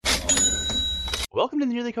Welcome to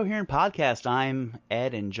the Nearly Coherent Podcast. I'm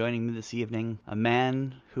Ed, and joining me this evening, a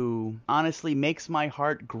man who honestly makes my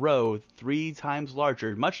heart grow 3 times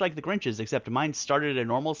larger, much like the Grinch's, except mine started at a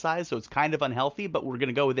normal size, so it's kind of unhealthy, but we're going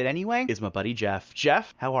to go with it anyway, is my buddy Jeff.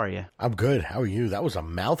 Jeff, how are you? I'm good. How are you? That was a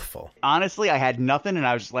mouthful. Honestly, I had nothing, and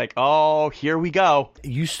I was just like, oh, here we go.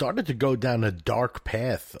 You started to go down a dark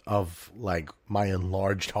path of, like, my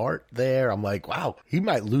enlarged heart there. I'm like, wow, he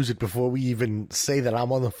might lose it before we even say that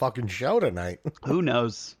I'm on the fucking show tonight. Who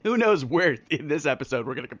knows? Who knows where in this episode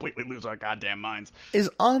we're going to completely lose our goddamn minds. Is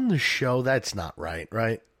on the show, that's not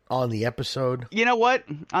right? On the episode? You know what?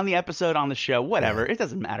 On the episode, on the show, whatever. Yeah. It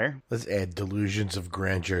doesn't matter. Let's add delusions of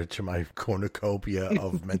grandeur to my cornucopia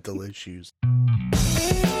of mental issues.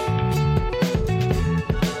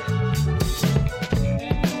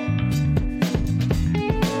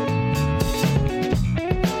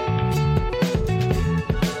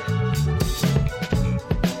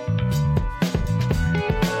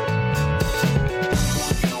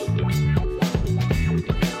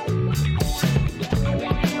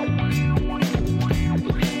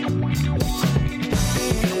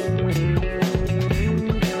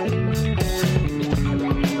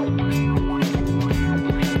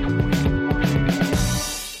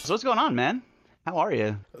 What's going on, man? How are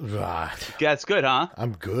you? Ah, That's good, huh?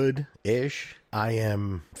 I'm good-ish. I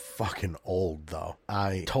am fucking old, though.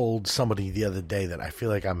 I told somebody the other day that I feel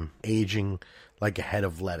like I'm aging like a head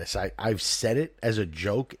of lettuce. I've said it as a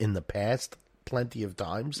joke in the past plenty of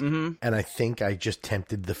times, and I think I just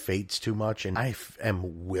tempted the fates too much, and I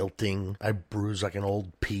am wilting. I bruise like an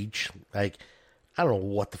old peach. Like, I don't know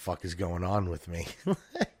what the fuck is going on with me.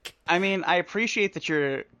 I mean, I appreciate that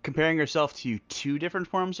you're comparing yourself to 2 different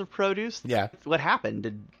forms of produce. Yeah. What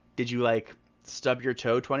happened? Did you, like, stub your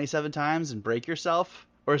toe 27 times and break yourself?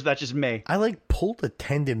 Or is that just me? I, like, pulled a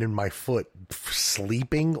tendon in my foot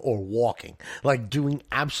sleeping or walking. Like, doing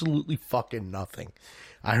absolutely fucking nothing.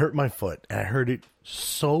 I hurt my foot, and I hurt it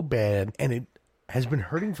so bad, and it has been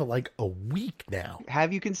hurting for like a week now.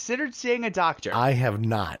 Have you considered seeing a doctor? I have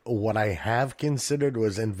not. What I have considered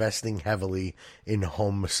was investing heavily in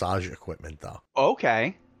home massage equipment, though.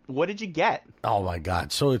 Okay. What did you get? Oh, my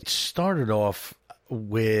God. So it started off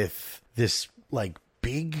with this, like,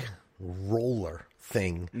 big roller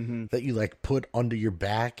thing that you, like, put under your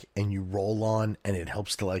back and you roll on, and it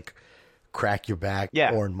helps to, like, crack your back.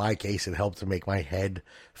 Yeah. Or in my case, it helped to make my head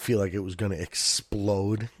feel like it was going to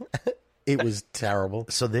explode. It was terrible.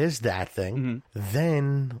 So there's that thing.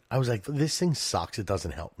 Then I was like, this thing sucks. It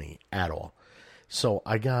doesn't help me at all. So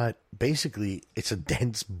I got, basically, it's a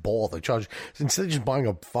dense ball. They charge, instead of just buying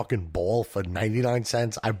a fucking ball for 99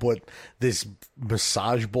 cents, I bought this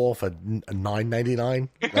massage ball for $9.99,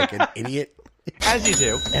 like an idiot. As you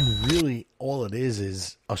do. And really, all it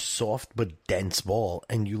is a soft but dense ball.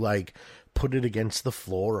 And you, like, put it against the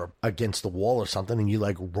floor or against the wall or something, and you,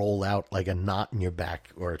 like, roll out like a knot in your back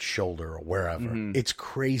or its shoulder or wherever. It's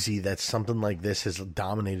crazy that something like this has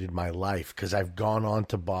dominated my life, because I've gone on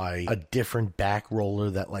to buy a different back roller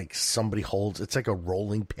that, like, somebody holds. It's like a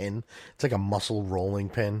rolling pin. It's like a muscle rolling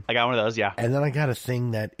pin. I got one of those, yeah. And then I got a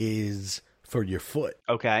thing that is for your foot.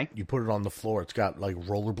 Okay. You put it on the floor. It's got, like,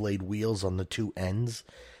 rollerblade wheels on the 2 ends,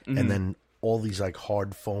 and then all these, like,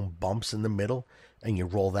 hard foam bumps in the middle, and you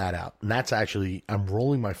roll that out. And that's actually, I'm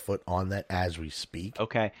rolling my foot on that as we speak.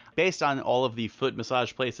 Okay. Based on all of the foot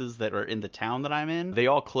massage places that are in the town that I'm in, they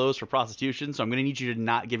all close for prostitution, so I'm going to need you to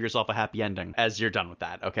not give yourself a happy ending as you're done with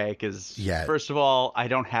that, okay? Because, first of all, I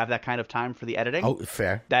don't have that kind of time for the editing. Oh,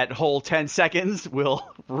 fair. That whole 10 seconds will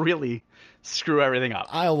really screw everything up.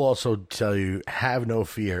 I'll also tell you, have no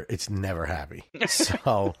fear, it's never happy.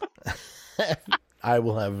 So I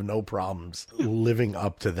will have no problems living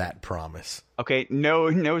up to that promise. Okay,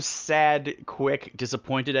 no sad, quick,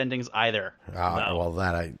 disappointed endings either. No. Well,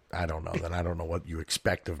 that I don't know. Then I don't know what you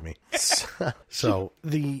expect of me. So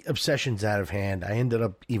the obsession's out of hand. I ended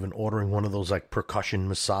up even ordering one of those, like, percussion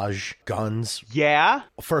massage guns. Yeah?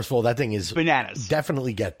 First of all, that thing is Bananas.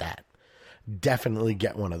 Definitely get that. Definitely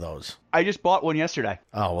get one of those. I just bought one yesterday.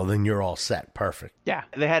 Oh, well, then you're all set. Perfect. Yeah,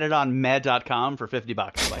 they had it on med.com for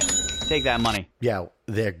 $50. Like, take that money. Yeah,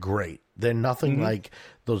 they're great. They're nothing like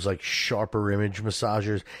those, like, sharper image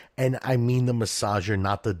massagers. And I mean the massager,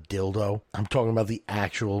 not the dildo. I'm talking about the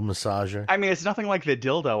actual massager. I mean, it's nothing like the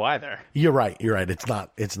dildo either. You're right. It's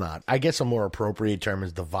not. I guess a more appropriate term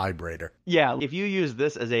is the vibrator. Yeah, if you use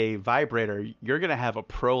this as a vibrator, you're going to have a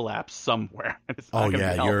prolapse somewhere. It's not Oh, gonna be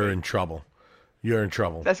yeah, healthy. you're in trouble. You're in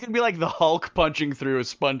trouble. That's going to be like the Hulk punching through a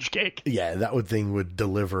sponge cake. Yeah, that thing would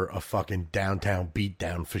deliver a fucking downtown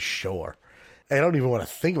beatdown for sure. I don't even want to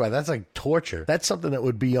think about it. That's like torture. That's something that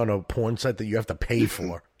would be on a porn site that you have to pay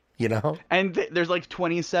for. you know? And there's like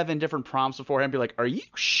 27 different prompts beforehand. Be like, are you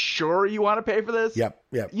sure you want to pay for this? Yep.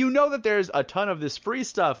 You know that there's a ton of this free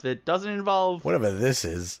stuff that doesn't involve... Whatever this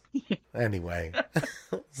is. Anyway,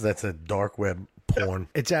 that's a dark web porn.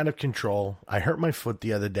 It's out of control. I hurt my foot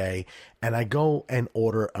the other day, and I go and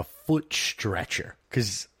order a foot stretcher.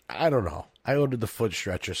 Because, I don't know. I ordered the foot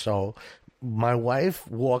stretcher, so... My wife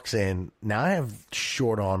walks in. Now I have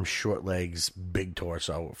short arms, short legs, big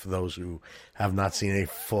torso. For those who have not seen a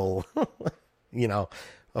full,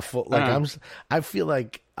 a full. Like I feel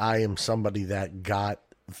like I am somebody that got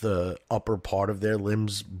the upper part of their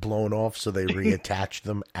limbs blown off, so they reattached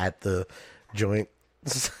them at the joint.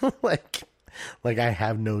 So like I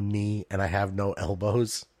have no knee and I have no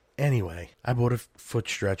elbows. Anyway, I bought a foot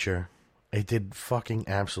stretcher. It did fucking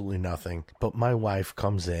absolutely nothing. But my wife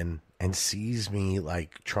comes in and sees me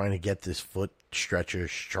like trying to get this foot stretcher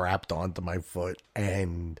strapped onto my foot,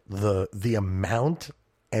 and the amount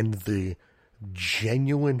and the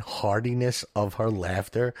genuine heartiness of her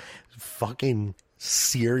laughter fucking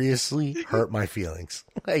seriously hurt my feelings.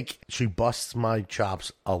 Like, she busts my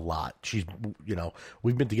chops a lot. She's,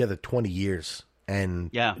 we've been together 20 years,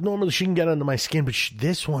 and normally she can get under my skin, but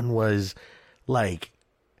this one was like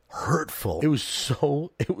hurtful. It was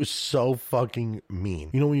so fucking mean.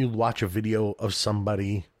 You know when you watch a video of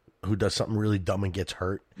somebody who does something really dumb and gets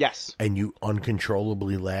hurt? Yes. And you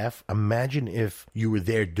uncontrollably laugh? Imagine if you were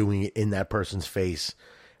there doing it in that person's face,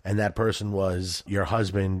 and that person was your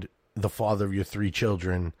husband, the father of your 3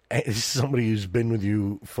 children, and somebody who's been with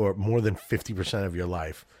you for more than 50% of your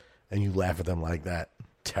life, and you laugh at them like that.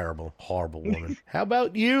 Terrible, horrible woman. How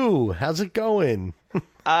about you? How's it going?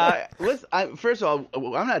 First of all,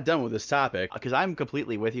 I'm not done with this topic because I'm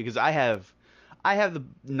completely with you, because I have the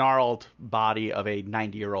gnarled body of a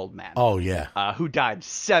 90-year-old man. Oh, yeah. Who died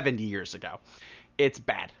 70 years ago. It's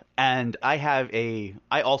bad. And I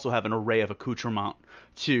also have an array of accoutrement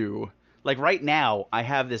to, like, right now, I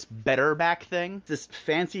have this better back thing, this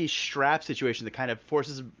fancy strap situation that kind of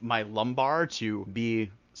forces my lumbar to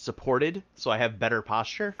be supported, so I have better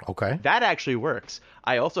posture. Okay. That actually works.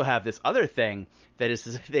 I also have this other thing that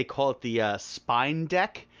is, they call it the spine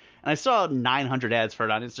deck. And I saw 900 ads for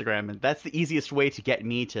it on Instagram, and that's the easiest way to get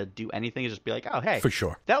me to do anything, is just be like, oh, hey. For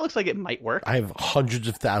sure. That looks like it might work. I have hundreds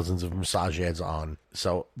of thousands of massage ads on.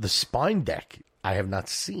 So the spine deck, I have not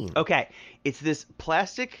seen. Okay. It's this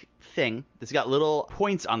plastic thing that's got little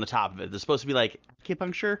points on the top of it. They're supposed to be like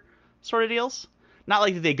acupuncture sort of deals. Not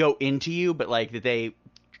like that they go into you, but like that they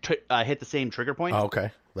hit the same trigger point. Oh,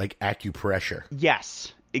 okay. Like acupressure.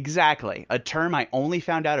 Yes. Exactly. A term I only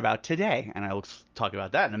found out about today, and I will talk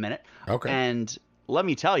about that in a minute. Okay. And let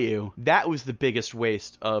me tell you, that was the biggest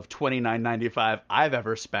waste of $29.95 I've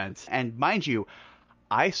ever spent. And mind you,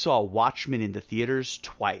 I saw Watchmen in the theaters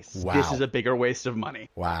twice. Wow. This is a bigger waste of money.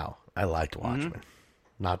 Wow. I liked Watchmen. Mm-hmm.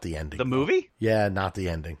 Not the ending. The movie? Yeah, not the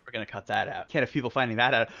ending. We're going to cut that out. Can't have people finding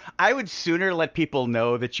that out. I would sooner let people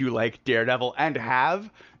know that you like Daredevil and have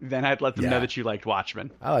than I'd let them know that you liked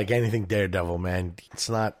Watchmen. I like anything Daredevil, man. It's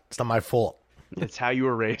not my fault. It's how you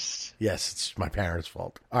were raised. Yes, it's my parents'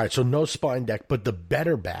 fault. All right, so no spine deck, but the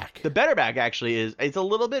better back. The better back actually it's a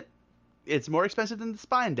little bit, it's more expensive than the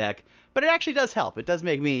spine deck, but it actually does help. It does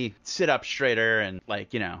make me sit up straighter and,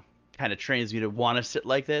 like, kind of trains me to want to sit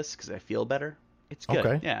like this because I feel better. It's good.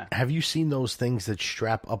 Okay. Yeah. Have you seen those things that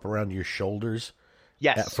strap up around your shoulders?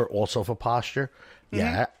 Yes. For posture? Mm-hmm.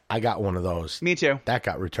 Yeah, I got one of those. Me too. That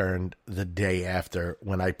got returned the day after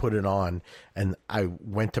when I put it on, and I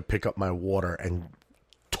went to pick up my water and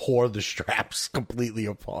tore the straps completely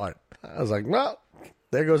apart. I was like, well,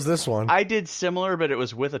 there goes this one. I did similar, but it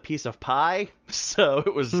was with a piece of pie, so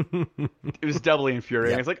it was doubly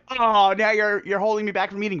infuriating. It's like, oh, now you're holding me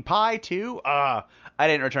back from eating pie too? I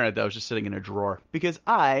didn't return it, though. It was just sitting in a drawer because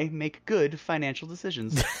I make good financial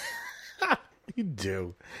decisions. You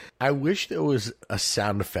do. I wish there was a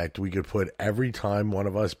sound effect we could put every time one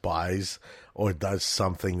of us buys or does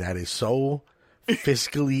something that is so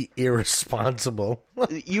fiscally irresponsible.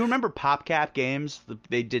 You remember PopCap games?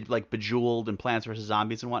 They did like Bejeweled and Plants vs.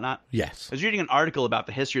 Zombies and whatnot? Yes. I was reading an article about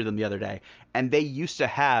the history of them the other day, and they used to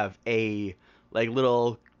have a like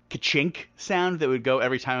little ka-chink sound that would go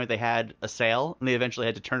every time they had a sale, and they eventually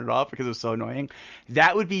had to turn it off because it was so annoying.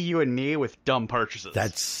 That would be you and me with dumb purchases.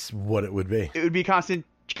 That's what it would be. It would be constant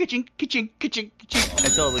ka-chink, ka-chink, ka-chink, ka-chink,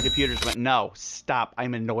 until the computers went, no, stop,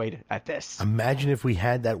 I'm annoyed at this. Imagine if we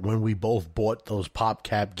had that when we both bought those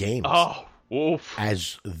PopCap games. Oh, oof.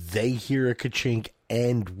 As they hear a ka-chink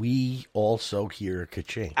and we also hear a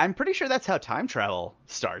ka-chink. I'm pretty sure that's how time travel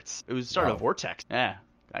starts. It was sort of a vortex. Yeah.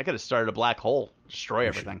 I could have started a black hole, destroy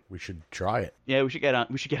everything. We should try it. Yeah, we should get on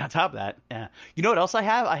top of that. Yeah. You know what else I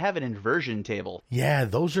have? I have an inversion table. Yeah,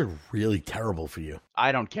 those are really terrible for you.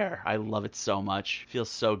 I don't care. I love it so much. Feels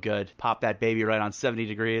so good. Pop that baby right on 70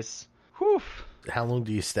 degrees. Whew. How long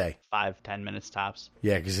do you stay? 5-10 minutes tops.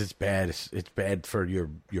 Yeah, because it's bad. It's bad for your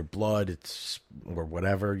blood. Or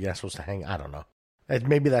whatever. You're not supposed to hang. I don't know. And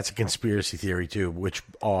maybe that's a conspiracy theory too, which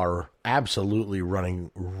are absolutely running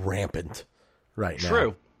rampant right now.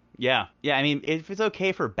 True. Yeah. Yeah, I mean, if it's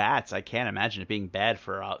okay for bats, I can't imagine it being bad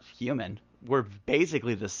for a human. We're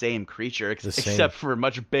basically the same creature, except for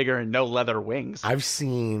much bigger and no leather wings.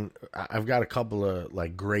 I've got a couple of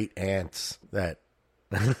like great aunts that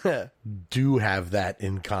do have that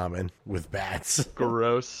in common with bats.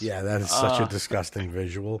 Gross. Yeah, that is such a disgusting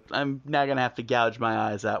visual. I'm now going to have to gouge my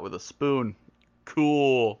eyes out with a spoon.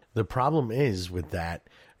 Cool. The problem is with that,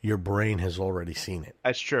 your brain has already seen it.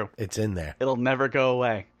 That's true. It's in there. It'll never go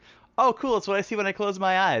away. Oh, cool. It's what I see when I close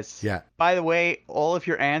my eyes. Yeah. By the way, all of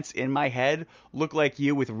your aunts in my head look like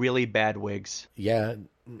you with really bad wigs. Yeah.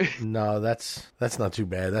 No, that's not too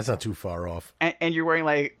bad. That's not too far off. And you're wearing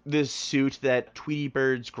like this suit that Tweety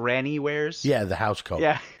Bird's granny wears. Yeah, the house coat.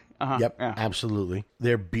 Yeah. Uh-huh. Yep, yeah. Absolutely.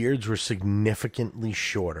 Their beards were significantly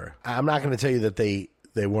shorter. I'm not going to tell you that they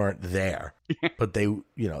weren't there, but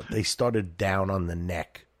they started down on the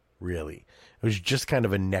neck, really. It was just kind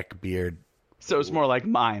of a neck beard. So it's more like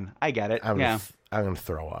mine. I get it. I'm going to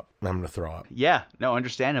throw up. Yeah, no,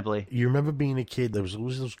 understandably. You remember being a kid, there was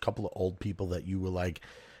always those couple of old people that you were like,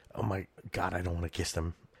 oh my God, I don't want to kiss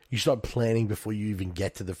them. You start planning before you even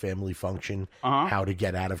get to the family function how to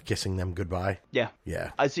get out of kissing them goodbye. Yeah.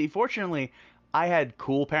 Yeah. I see, fortunately, I had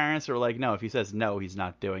cool parents who were like, no, if he says no, he's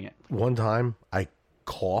not doing it. One time, I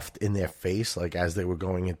coughed in their face, like as they were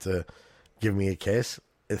going in to give me a kiss,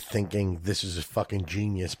 thinking this is a fucking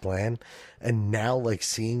genius plan. And now, like,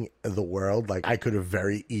 seeing the world, like, I could have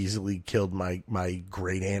very easily killed my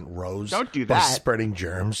great aunt Rose. Don't do by that. spreading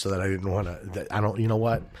germs, so that I didn't want to. You know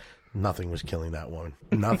what? Nothing was killing that woman.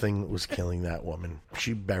 Nothing was killing that woman.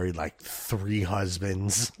 She buried like 3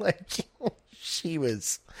 husbands. Like, she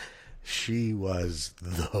was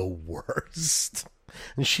the worst.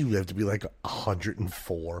 And she lived to be like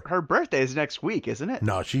 104. Her birthday is next week, isn't it?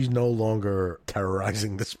 No, she's no longer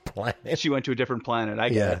terrorizing this planet. She went to a different planet. I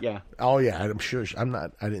get it, yeah. Oh, yeah, I'm sure.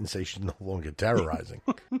 I didn't say she's no longer terrorizing.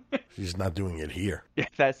 She's not doing it here. Yeah,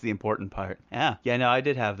 that's the important part. Yeah. Yeah, no, I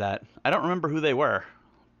did have that. I don't remember who they were,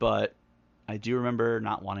 but I do remember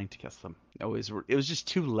not wanting to kiss them. It was just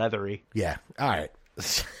too leathery. Yeah. All right.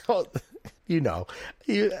 So, you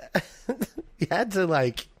had to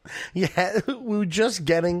like... Yeah, we were just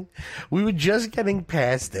getting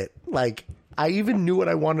past it. Like, I even knew what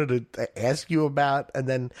I wanted to ask you about, and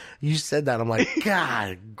then you said that. I'm like,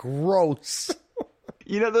 God, gross.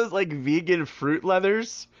 You know those, like, vegan fruit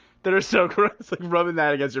leathers that are so gross? Like, rubbing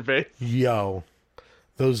that against your face. Yo,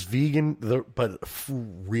 those vegan,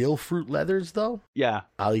 real fruit leathers, though? Yeah.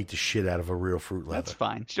 I'll eat the shit out of a real fruit leather. That's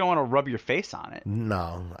fine. You don't want to rub your face on it.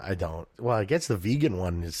 No, I don't. Well, I guess the vegan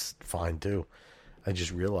one is fine, too. I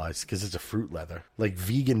just realized, because it's a fruit leather. Like,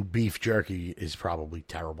 vegan beef jerky is probably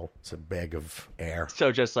terrible. It's a bag of air.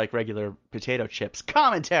 So just like regular potato chips.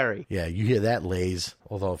 Commentary! Yeah, you hear that, Lay's.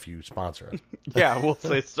 Although, if you sponsor us. Yeah, we'll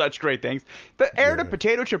say such great things. The air to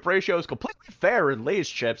potato chip ratio is completely fair in Lay's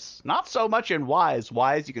chips. Not so much in Wise.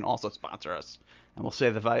 Wise, you can also sponsor us. And we'll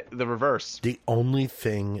say the reverse. The only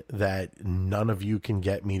thing that none of you can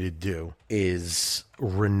get me to do is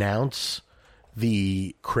renounce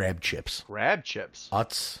the crab chips. Crab chips?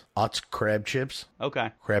 Utz crab chips. Okay.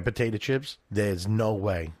 Crab potato chips. There's no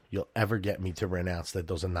way you'll ever get me to renounce that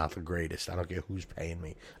those are not the greatest. I don't care who's paying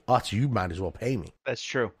me. Utz, you might as well pay me. That's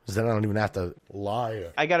true. Because then I don't even have to lie.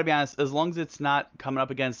 I gotta be honest, as long as it's not coming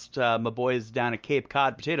up against my boys down at Cape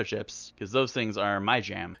Cod potato chips, because those things are my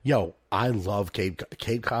jam. Yo, I love Cape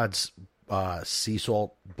Cod's sea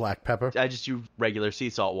salt black pepper. I just do regular sea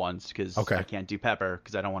salt ones because Okay. I can't do pepper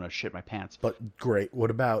because I don't want to shit my pants. But great. What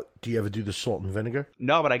about, do you ever do the salt and vinegar?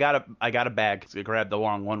 No, but I got a bag because I grabbed the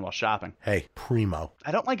wrong one while shopping. Hey, primo.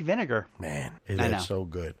 I don't like vinegar. Man, it I know. is so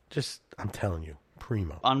good. Just, I'm telling you,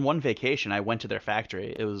 primo. On one vacation, I went to their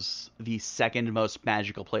factory. It was the second most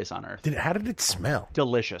magical place on earth. How did it smell?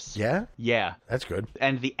 Delicious. Yeah? Yeah. That's good.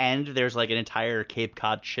 And at the end, there's like an entire Cape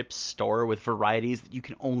Cod chips store with varieties that you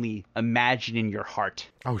can only imagine in your heart.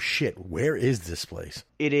 Oh, shit. Where is this place?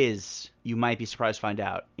 It is, you might be surprised to find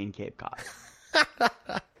out, in Cape Cod.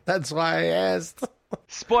 That's why I asked.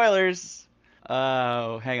 Spoilers!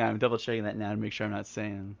 Oh, hang on. I'm double checking that now to make sure I'm not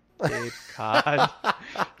saying Cape Cod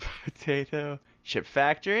potato Chip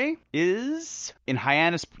Factory is in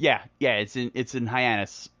Hyannis. Yeah, it's in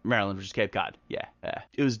Hyannis, Maryland, which is Cape Cod. Yeah.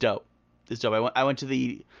 It was dope. It's dope. I went to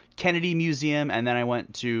the Kennedy Museum, and then I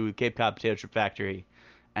went to Cape Cod Potato Chip Factory,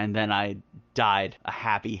 and then I died a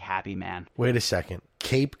happy, happy man. Wait a second.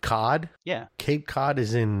 Cape Cod? Yeah. Cape Cod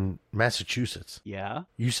is in Massachusetts. Yeah.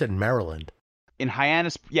 You said Maryland. In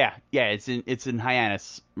Hyannis, yeah, it's in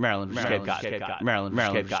Hyannis, Maryland, which is Cape Cod. Maryland,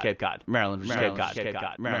 Cape Cod. Maryland, Cape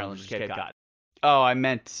Cod. Maryland, Cape Cod. Oh, I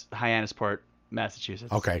meant Hyannisport,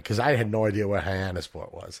 Massachusetts. Okay, because I had no idea what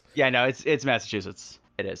Hyannisport was. Yeah, no, it's Massachusetts.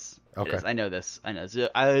 It is. Okay. It is. I know this. So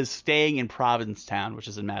I was staying in Provincetown, which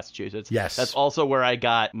is in Massachusetts. Yes. That's also where I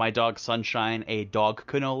got my dog Sunshine a dog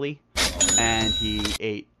cannoli, and he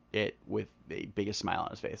ate it with the biggest smile on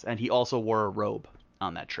his face. And he also wore a robe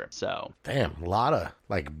on that trip. So damn, a lot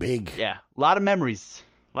of big. Yeah, a lot of memories,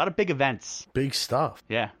 a lot of big events, big stuff.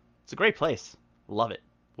 Yeah, it's a great place. Love it.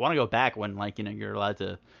 Want to go back when you're allowed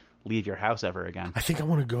to leave your house ever again. I think I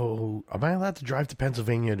want to go. Am I allowed to drive to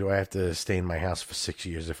Pennsylvania, or do I have to stay in my house for 6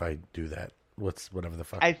 years if I do that? Whatever the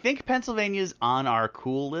fuck. I think Pennsylvania's on our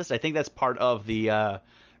cool list. I think that's part of the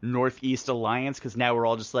Northeast Alliance, because now we're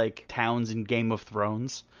all just like towns in Game of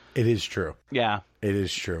Thrones. It is true. Yeah. It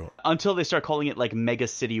is true. Until they start calling it like Mega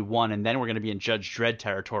City 1, and then we're going to be in Judge Dredd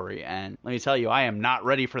territory. And let me tell you, I am not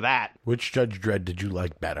ready for that. Which Judge Dredd did you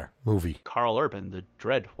like better? Movie? Carl Urban, the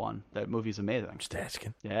Dredd one. That movie's amazing. Just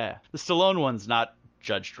asking. Yeah. The Stallone one's not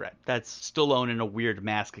Judge Dredd. That's Stallone in a weird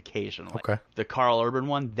mask occasionally. Okay. The Carl Urban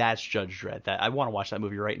one, that's Judge Dredd. I want to watch that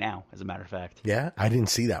movie right now, as a matter of fact. Yeah? I didn't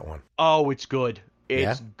see that one. Oh, it's good.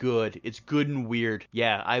 It's Yeah? good. It's good and weird.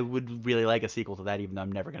 Yeah, I would really like a sequel to that, even though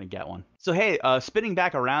I'm never going to get one. So, hey, spinning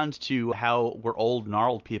back around to how we're old,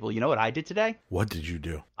 gnarled people, you know what I did today? What did you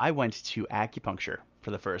do? I went to acupuncture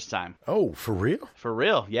for the first time. Oh, for real? For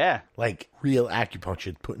real, yeah. Like real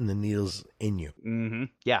acupuncture, putting the needles in you. Mm-hmm.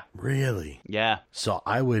 Yeah. Really? Yeah. So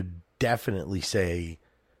I would definitely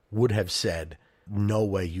would have said, no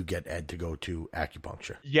way you get Ed to go to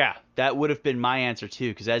acupuncture. Yeah, that would have been my answer too,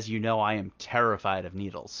 because as you know, I am terrified of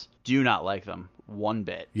needles. Do not like them one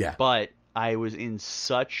bit. Yeah. But I was in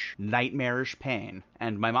such nightmarish pain,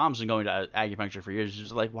 and my mom's been going to acupuncture for years.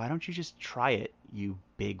 She's like, why don't you just try it, you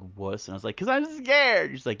big wuss? And I was like, because I'm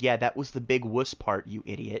scared. She's like, yeah, that was the big wuss part, you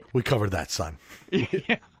idiot. We covered that, son.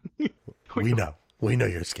 Yeah. We know. We know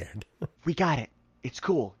you're scared. We got it. It's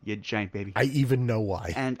cool, you giant baby. I even know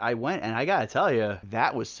why. And I went, and I gotta tell you,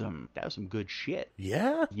 that was some good shit.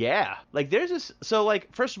 Yeah? Yeah. Like, there's this... So,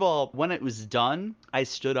 like, first of all, when it was done, I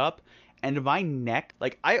stood up, and my neck...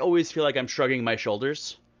 Like, I always feel like I'm shrugging my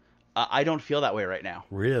shoulders. I don't feel that way right now.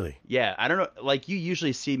 Really? Yeah. I don't know. Like, you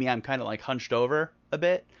usually see me, I'm kind of, like, hunched over a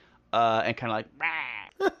bit, and kind of like...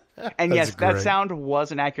 And yes, great. that sound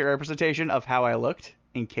was an accurate representation of how I looked,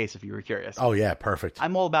 in case if you were curious. Oh, yeah, perfect.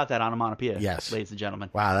 I'm all about that onomatopoeia, Yes. ladies and gentlemen.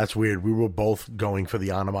 Wow, that's weird. We were both going for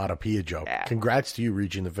the onomatopoeia joke. Yeah. Congrats to you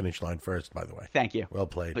reaching the finish line first, by the way. Thank you. Well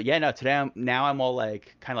played. But yeah, no, today I'm all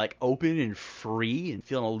like kind of like open and free and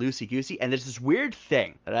feeling all loosey-goosey. And there's this weird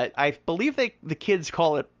thing that I believe the kids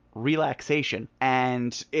call it relaxation.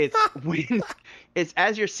 And it's when it's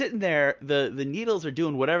as you're sitting there, the needles are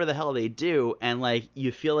doing whatever the hell they do, and like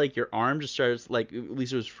you feel like your arm just starts, like, at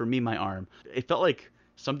least it was for me, my arm. It felt like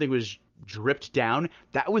something was dripped down.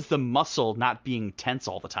 That was the muscle not being tense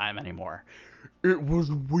all the time anymore. It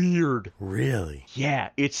was weird. Really? Yeah,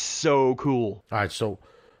 it's so cool. All right, so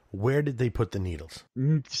where did they put the needles?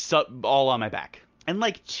 So, all on my back. And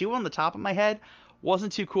like 2 on the top of my head.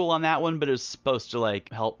 Wasn't too cool on that one, but it was supposed to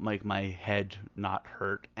like help make my head not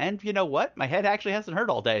hurt. And you know what? My head actually hasn't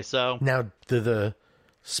hurt all day, so... Now, do the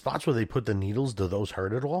spots where they put the needles, do those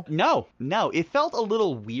hurt at all? No. It felt a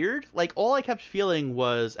little weird. Like, all I kept feeling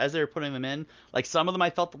was, as they were putting them in, like, some of them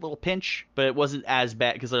I felt a little pinch, but it wasn't as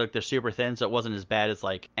bad, because they're super thin, so it wasn't as bad as,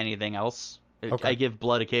 like, anything else. Okay. I give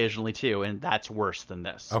blood occasionally, too, and that's worse than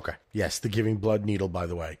this. Okay. Yes, the giving blood needle, by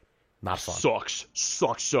the way. Not fun.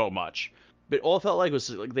 Sucks so much. But all it felt like was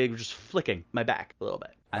like they were just flicking my back a little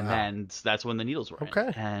bit. And then that's when the needles were in.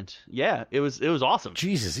 Okay. And yeah, it was awesome.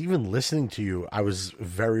 Jesus, even listening to you, I was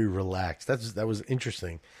very relaxed. That was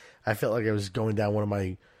interesting. I felt like I was going down one of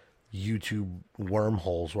my YouTube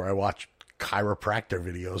wormholes where I watch chiropractor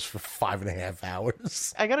videos for 5.5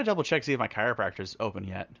 hours. I got to double check, see if my chiropractor's open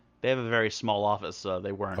yet. They have a very small office, so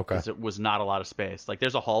they weren't, because it was not a lot of space. Like,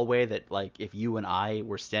 there's a hallway that, like, if you and I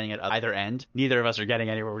were standing at either end, neither of us are getting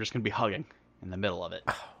anywhere. We're just going to be hugging in the middle of it.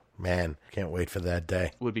 Oh, man, can't wait for that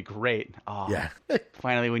day. Would be great. Oh, yeah.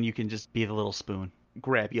 Finally, when you can just be the little spoon.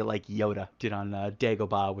 Grab you like Yoda did on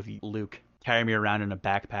Dagobah with Luke. Carry me around in a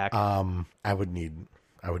backpack. I would need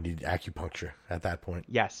I would need acupuncture at that point.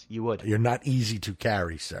 Yes, you would. You're not easy to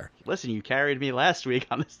carry, sir. Listen, you carried me last week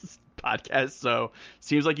on this podcast, so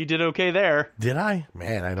seems like you did okay there. Did I?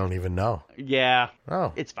 Man, I don't even know. Yeah.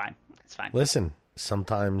 Oh. It's fine. It's fine. Listen,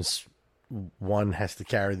 sometimes one has to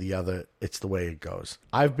carry the other. It's the way it goes.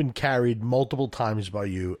 I've been carried multiple times by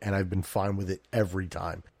you, and I've been fine with it every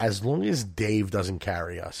time. As long as Dave doesn't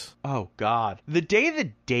carry us. Oh, God. The day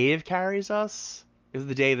that Dave carries us is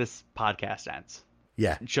the day this podcast ends.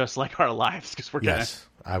 Yeah. Just like our lives, because we're going to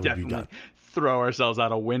I would be done. Throw ourselves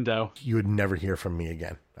out a window. You would never hear from me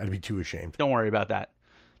again. I'd be too ashamed. Don't worry about that.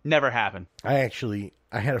 Never happened. I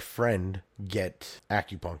had a friend get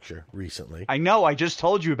acupuncture recently. I know. I just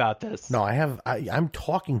told you about this. No, I'm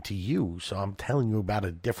talking to you, so I'm telling you about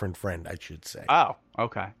a different friend, I should say. Oh,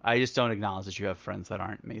 okay. I just don't acknowledge that you have friends that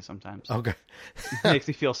aren't me sometimes. Okay. It makes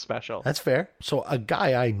me feel special. That's fair. So a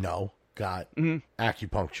guy I know got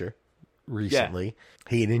acupuncture recently. Yeah.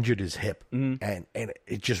 He had injured his hip, and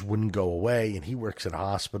it just wouldn't go away, and he works at a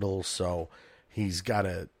hospital, so he's got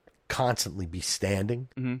to constantly be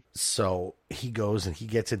standing. So he goes and he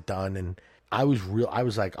gets it done, and I was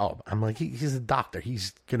like, he's a doctor,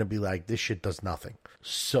 he's gonna be like, this shit does nothing.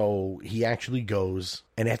 So he actually goes,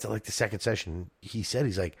 and after like the second session, he's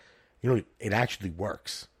like, it actually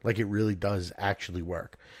works. Like, it really does actually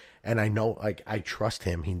work. And I know, like, I trust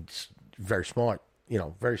him. He's very smart,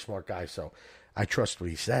 very smart guy, so I trust what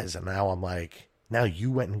he says. And now I'm like, now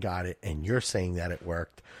you went and got it, and you're saying that it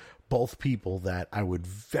worked. Both people that I would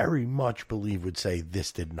very much believe would say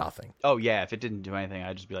this did nothing. Oh, yeah. If it didn't do anything,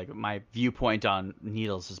 I'd just be like, my viewpoint on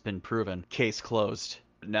needles has been proven. Case closed.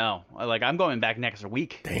 No. Like, I'm going back next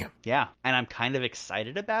week. Damn. Yeah. And I'm kind of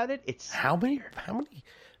excited about it. It's How many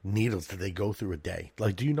needles do they go through a day?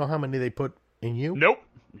 Like, do you know how many they put in you? Nope.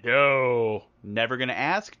 No. Never gonna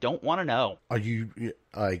ask. Don't want to know. Are you,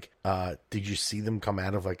 like, did you see them come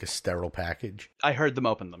out of, like, a sterile package? I heard them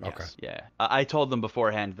open them, Okay. Yes. Yeah. I told them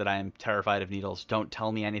beforehand that I am terrified of needles. Don't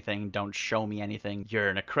tell me anything. Don't show me anything. You're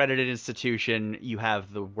an accredited institution. You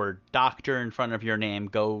have the word doctor in front of your name.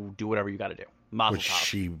 Go do whatever you got to do. Mazel Which tov.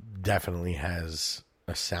 she definitely has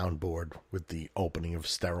a soundboard with the opening of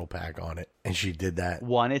sterile pack on it. And she did that.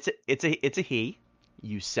 One, it's a he.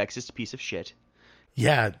 You sexist piece of shit.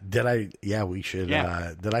 Yeah, we should.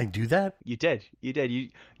 Yeah. Did I do that? You did.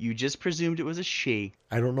 You just presumed it was a she.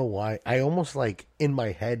 I don't know why. I almost, like, in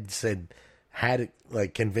my head had it,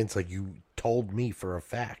 like, convinced, like, you told me for a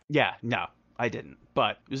fact. Yeah, no, I didn't.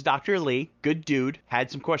 But it was Dr. Lee, good dude, had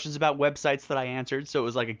some questions about websites that I answered, so it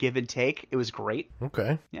was like a give and take. It was great.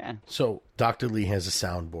 Okay. Yeah. So Dr. Lee has a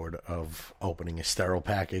soundboard of opening a sterile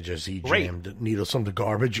package as he jammed needles from the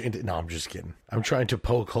garbage into... No, I'm just kidding. I'm trying to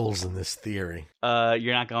poke holes in this theory.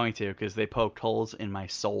 You're not going to, because they poked holes in my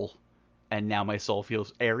soul, and now my soul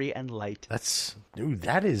feels airy and light.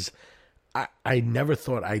 That is... I never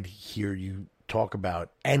thought I'd hear you talk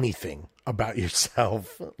about anything about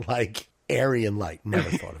yourself like airy and light. Never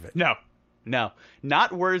thought of it. No.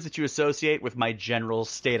 Not words that you associate with my general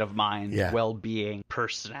state of mind, well-being,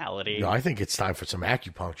 personality. No, I think it's time for some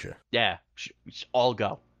acupuncture. Yeah. We should all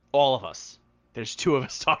go. All of us. There's two of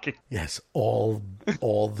us talking. Yes, all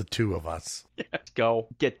the two of us. Yeah. Go.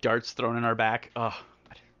 Get darts thrown in our back. Oh,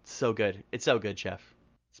 it's so good. It's so good, Chef.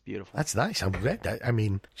 It's beautiful. That's nice. I'm glad. I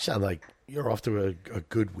mean, you sound like you're off to a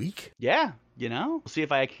good week. Yeah. We'll see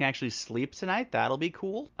if I can actually sleep tonight. That'll be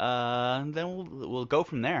cool. Then we'll go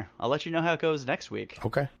from there. I'll let you know how it goes next week.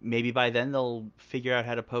 Okay. Maybe by then they'll figure out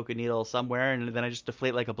how to poke a needle somewhere, and then I just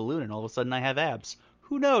deflate like a balloon, and all of a sudden I have abs.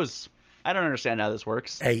 Who knows? I don't understand how this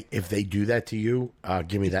works. Hey, if they do that to you,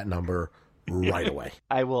 give me that number right away.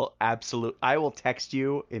 I will text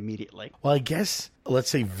you immediately. Well, I guess,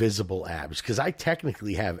 let's say visible abs, because I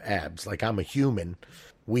technically have abs. Like, I'm a human.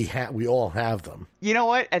 We all have them. You know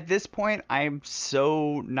what? At this point, I'm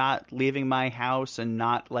so not leaving my house and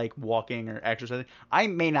not, like, walking or exercising. I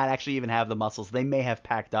may not actually even have the muscles. They may have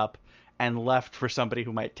packed up and left for somebody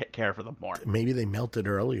who might take care for them more. Maybe they melted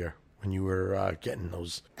earlier when you were getting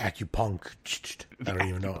those acupunctured. I don't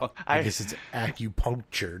even know. I guess it's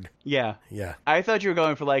acupunctured. Yeah. Yeah. I thought you were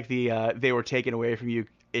going for, like, the they were taken away from you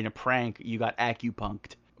in a prank. You got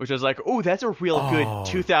acupunctured. Which I was like, oh, that's a real good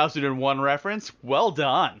 2001 reference. Well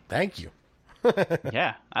done. Thank you.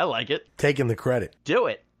 Yeah, I like it. Taking the credit. Do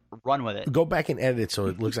it. Run with it. Go back and edit it so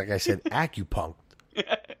it looks like I said acupunct.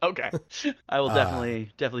 Okay. I will definitely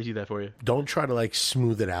do that for you. Don't try to, like,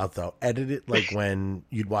 smooth it out, though. Edit it like when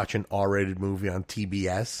you'd watch an R-rated movie on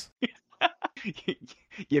TBS.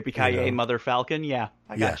 Yippee-ki-yay, Mother Falcon. Yeah,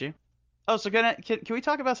 I got you. Oh, so can we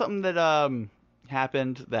talk about something that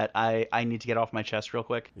happened that I need to get off my chest real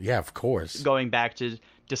quick. Yeah, of course. Going back to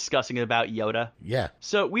discussing about Yoda. Yeah.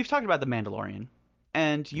 So we've talked about The Mandalorian,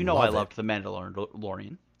 and I Love it. loved The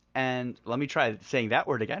Mandalorian. And let me try saying that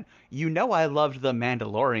word again. I loved The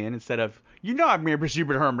Mandalorian instead of, I'm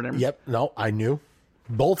super Herman. Yep. No, I knew.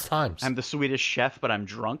 Both times. I'm the Swedish chef, but I'm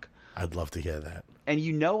drunk. I'd love to hear that. And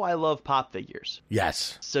I love pop figures.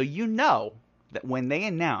 Yes. So that when they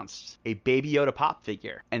announced a Baby Yoda pop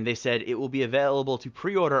figure, and they said it will be available to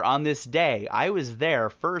pre-order on this day, I was there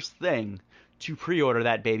first thing to pre-order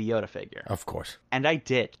that Baby Yoda figure. Of course. And I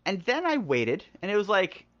did. And then I waited, and it was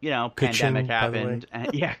like, Ka-ching, pandemic by the way. happened.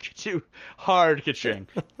 And yeah, hard ka-ching.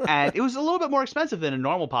 And it was a little bit more expensive than a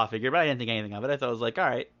normal pop figure, but I didn't think anything of it. I thought it was like, all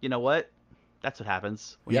right, you know what? That's what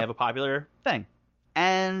happens when you Yep. have a popular thing.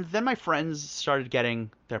 And then my friends started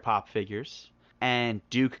getting their pop figures, and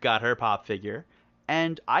Duke got her pop figure,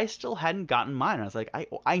 and I still hadn't gotten mine. I was like,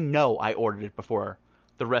 I know I ordered it before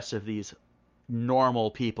the rest of these normal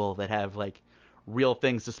people that have like real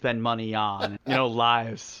things to spend money on,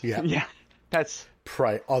 lives. Yeah. Yeah. That's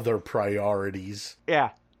Other priorities.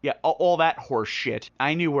 yeah, all that horse shit.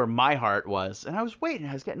 I knew where my heart was, and I was waiting.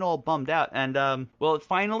 I was getting all bummed out, and it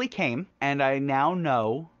finally came, and I now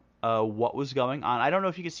know what was going on. I don't know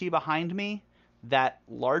if you can see behind me that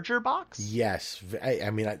larger box. Yes. I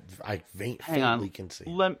Hang on. faintly can see.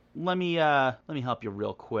 Let me help you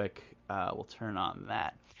real quick. We'll turn on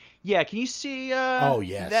that. Yeah, can you see? Oh,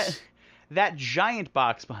 yes. That giant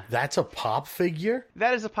box behind. That's a pop figure?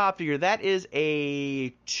 That is a pop figure. That is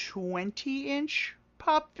a 20-inch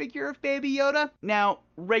pop figure of Baby Yoda. Now,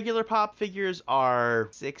 regular pop figures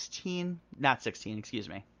are like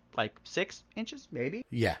 6 inches, maybe?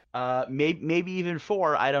 Yeah. Maybe even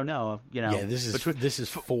 4, I don't know. Yeah, this is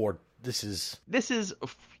 4. This is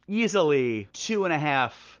easily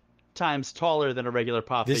 2.5 times taller than a regular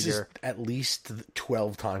pop This figure. is at least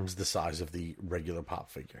 12 times the size of the regular pop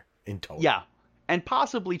figure in total. Yeah. And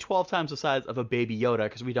possibly 12 times the size of a Baby Yoda,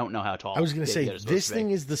 because we don't know how tall. I was going to Baby say, Yoda's supposed this to be.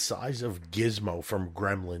 thing is the size of Gizmo from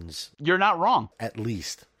Gremlins. You're not wrong. At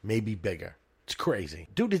least. Maybe bigger. It's crazy.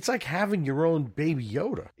 Dude, it's like having your own Baby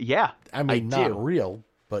Yoda. Yeah. I mean, not do. real,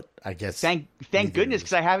 but I guess... Thank goodness,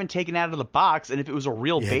 because I haven't taken it out of the box, and if it was a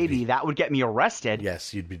real baby, that would get me arrested.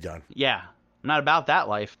 Yes, you'd be done. Yeah. I'm not about that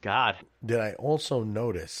life. God. Did I also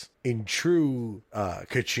notice, in true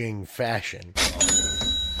ka-ching fashion,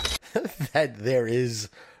 that there is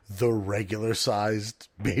the regular-sized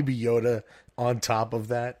Baby Yoda on top of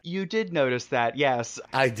that? You did notice that, yes.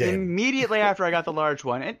 I did. Immediately after I got the large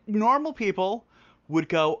one. And normal people would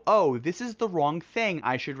go, oh, this is the wrong thing.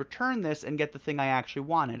 I should return this and get the thing I actually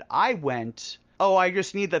wanted. I went, oh, I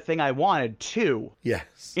just need the thing I wanted too.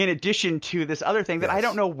 Yes. In addition to this other thing that I Yes.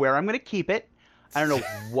 don't know where I'm going to keep it. I don't know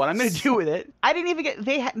what I'm going to do with it. I didn't even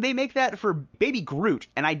get... They make that for Baby Groot,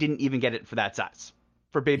 and I didn't even get it for that size.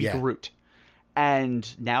 For Baby Groot. And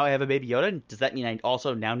now I have a Baby Yoda. Does that mean I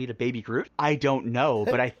also now need a Baby Groot? I don't know,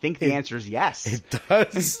 but I think the answer is yes. It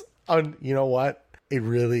does. You know what? It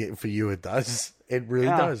really, for you, it does. It really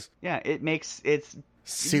does. Yeah, it's...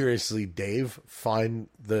 Seriously, Dave, find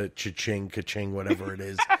the cha-ching, ka-ching, whatever it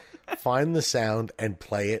is. Find the sound and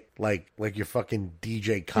play it like you're fucking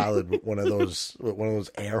DJ Khaled with one of those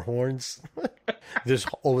air horns.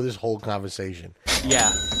 Over this whole conversation. Yeah.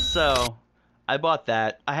 So I bought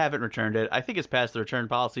that. I haven't returned it. I think it's past the return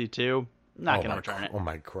policy too. Not gonna return it. Oh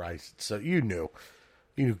my Christ! So you knew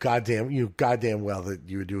goddamn well that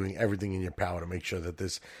you were doing everything in your power to make sure that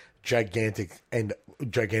this gigantic and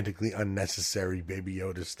gigantically unnecessary Baby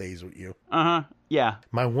Yoda stays with you. Yeah.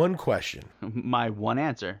 My one question. My one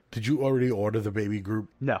answer. Did you already order the Baby Groot?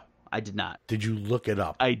 No, I did not. Did you look it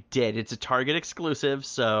up? I did. It's a Target exclusive,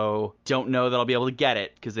 so don't know that I'll be able to get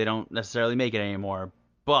it because they don't necessarily make it anymore.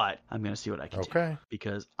 But I'm going to see what I can do.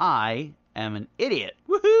 Because I am an idiot.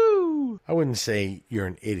 Woohoo! I wouldn't say you're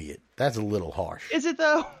an idiot. That's a little harsh. Is it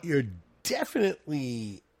though? You're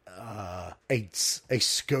definitely a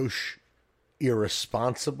skosh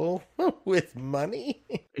irresponsible with money.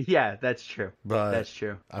 Yeah, that's true. But that's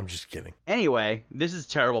true. I'm just kidding. Anyway, this is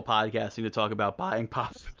terrible podcasting to talk about buying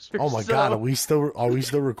pop figures. Oh my God, are we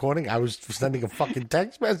still recording? I was sending a fucking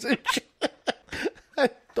text message. I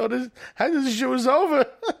thought this shit was over.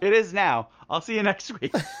 It is now. I'll see you next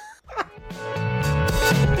week.